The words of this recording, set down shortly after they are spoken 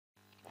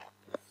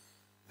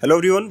Hello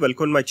everyone,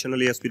 welcome to my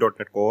channel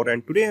ASP.NET Core,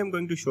 and today I am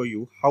going to show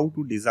you how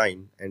to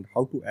design and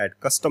how to add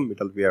custom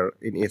middleware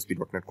in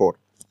ASP.NET Core.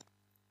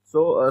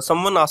 So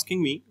someone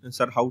asking me,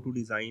 sir, how to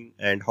design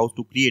and how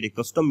to create a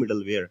custom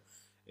middleware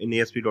in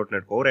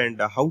ASP.NET Core and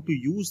how to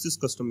use this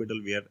custom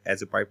middleware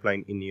as a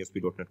pipeline in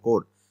ASP.NET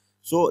Core.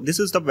 So this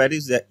is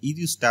the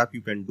easy step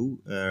you can do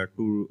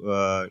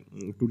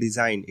to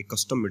design a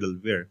custom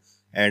middleware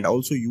and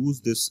also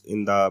use this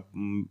in the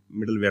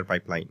middleware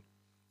pipeline.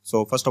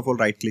 So first of all,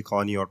 right click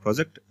on your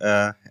project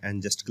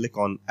and just click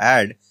on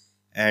add,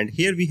 and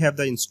here we have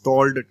the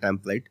installed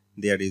template.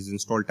 There is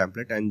installed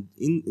template, and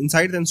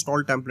inside the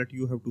installed template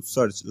you have to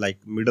search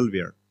like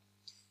middleware.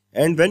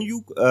 And when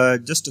you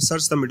just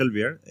search the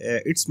middleware,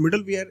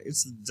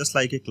 it's just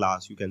like a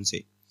class, you can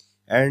say.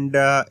 And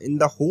in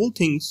the whole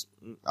things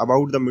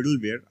about the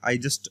middleware, I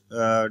just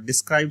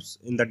describes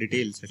in the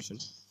detail section.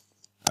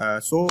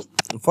 So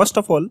first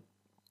of all,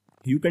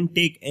 you can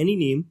take any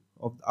name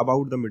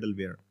about the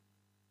middleware.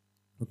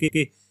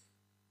 Okay,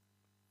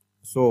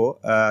 so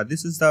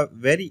this is the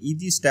very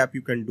easy step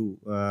you can do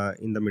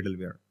in the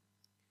middleware.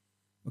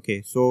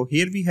 Okay, so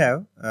here we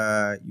have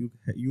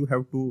you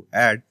have to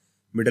add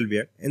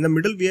middleware. In the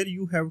middleware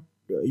you have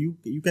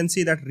you can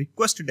see that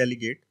request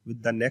delegate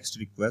with the next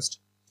request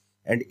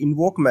and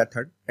invoke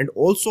method, and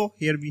also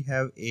here we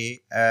have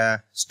a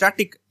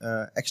static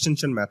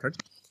extension method,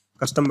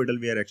 custom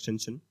middleware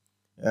extension.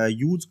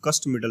 Use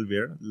custom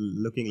middleware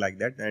looking like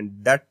that,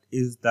 and that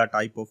is the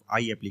type of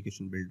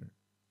application builder,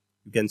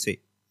 you can say.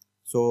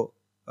 So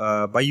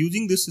by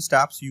using these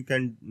steps you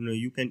can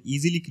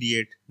easily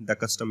create the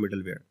custom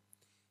middleware.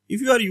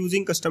 If you are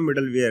using custom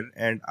middleware,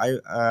 and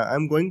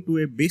I'm going to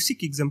a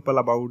basic example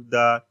about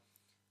the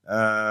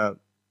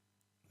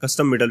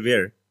custom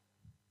middleware.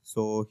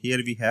 So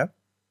here we have,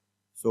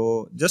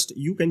 so just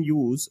you can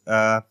use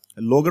a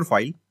logger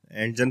file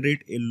and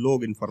generate a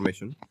log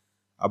information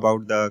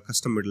about the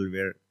custom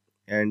middleware,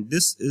 and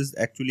this is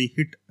actually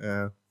hit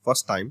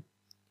first time.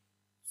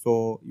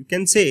 So you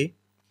can say,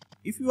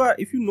 if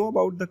you know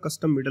about the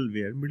custom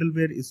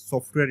middleware is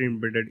software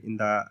embedded in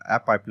the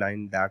app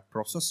pipeline that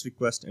process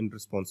requests and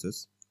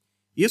responses.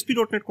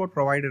 ASP.NET Core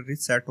provides a rich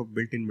set of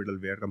built-in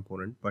middleware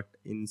component, but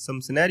in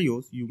some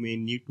scenarios you may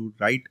need to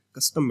write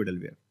custom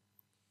middleware.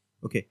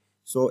 Okay,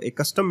 so a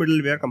custom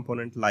middleware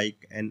component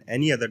like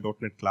any other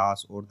 .NET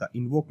class or the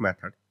invoke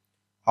method.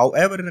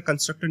 However, the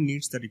constructor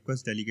needs the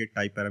request delegate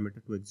type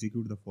parameter to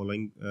execute the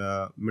following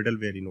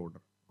middleware in order.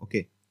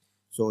 Okay,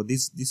 so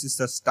this is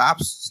the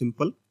steps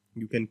simple.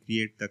 You can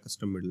create the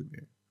custom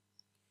middleware.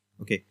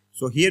 Okay,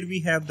 so here we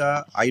have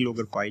the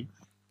ilogger file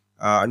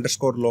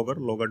underscore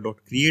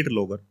logger.create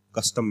logger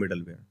custom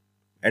middleware,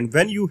 and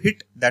when you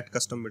hit that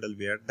custom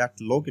middleware, that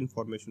log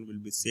information will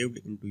be saved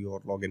into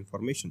your log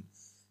information.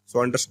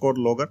 So underscore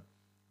logger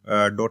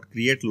dot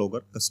create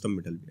logger custom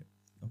middleware,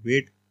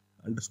 wait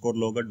underscore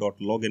logger dot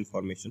log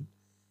information,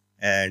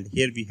 and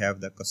here we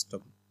have the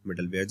custom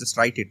middleware. Just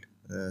write it,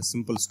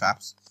 simple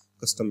steps,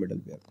 custom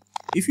middleware.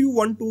 If you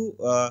want to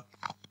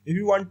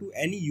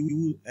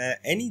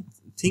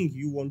anything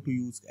you want to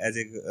use as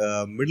a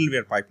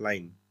middleware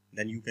pipeline,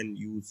 then you can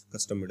use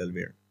custom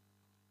middleware.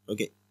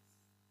 Okay,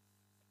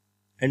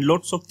 and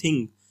lots of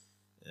things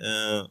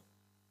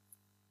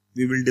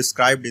we will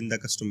describe in the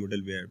custom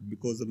middleware,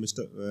 because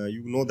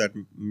you know that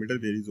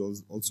middleware is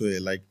also a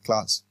like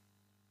class.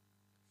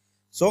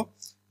 So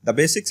the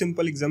basic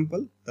simple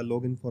example, the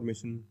log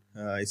information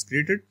is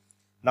created.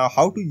 Now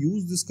how to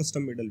use this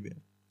custom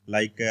middleware?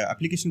 Like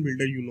application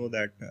builder, you know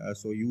that,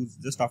 so use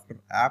just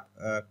after app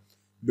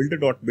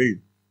builder.build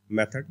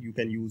method, you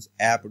can use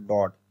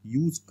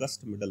app.use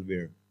custom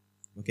middleware.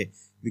 Okay,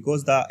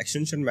 because the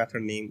extension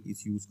method name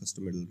is use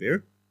custom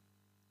middleware,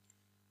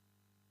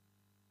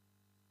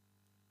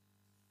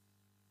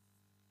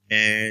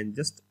 and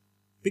just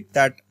pick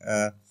that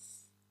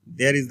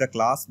there is the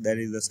class, there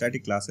is the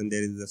static class, and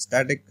there is the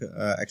static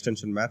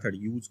extension method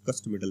use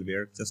custom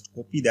middleware. Just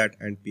copy that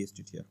and paste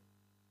it here.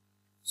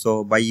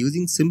 So by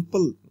using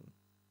simple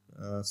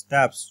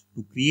steps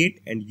to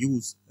create and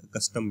use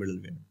custom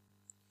middleware.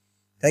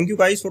 Thank you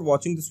guys for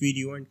watching this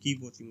video, and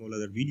keep watching all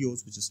other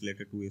videos which is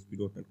related to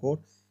ASP.NET Core,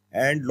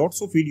 and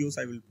lots of videos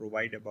I will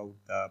provide about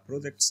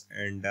projects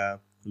and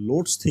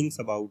lots of things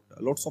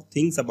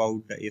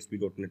about the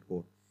ASP.NET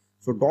Core.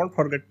 So don't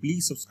forget,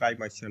 please subscribe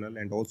my channel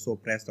and also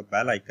press the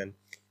bell icon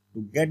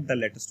to get the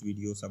latest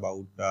videos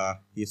about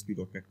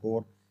ASP.NET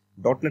Core,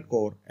 .NET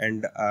Core,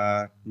 and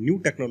new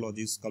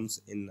technologies comes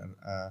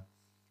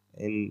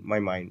in my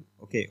mind.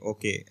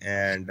 Okay,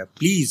 and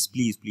please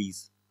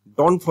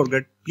don't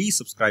forget, please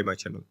subscribe my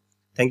channel.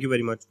 Thank you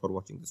very much for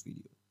watching this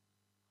video.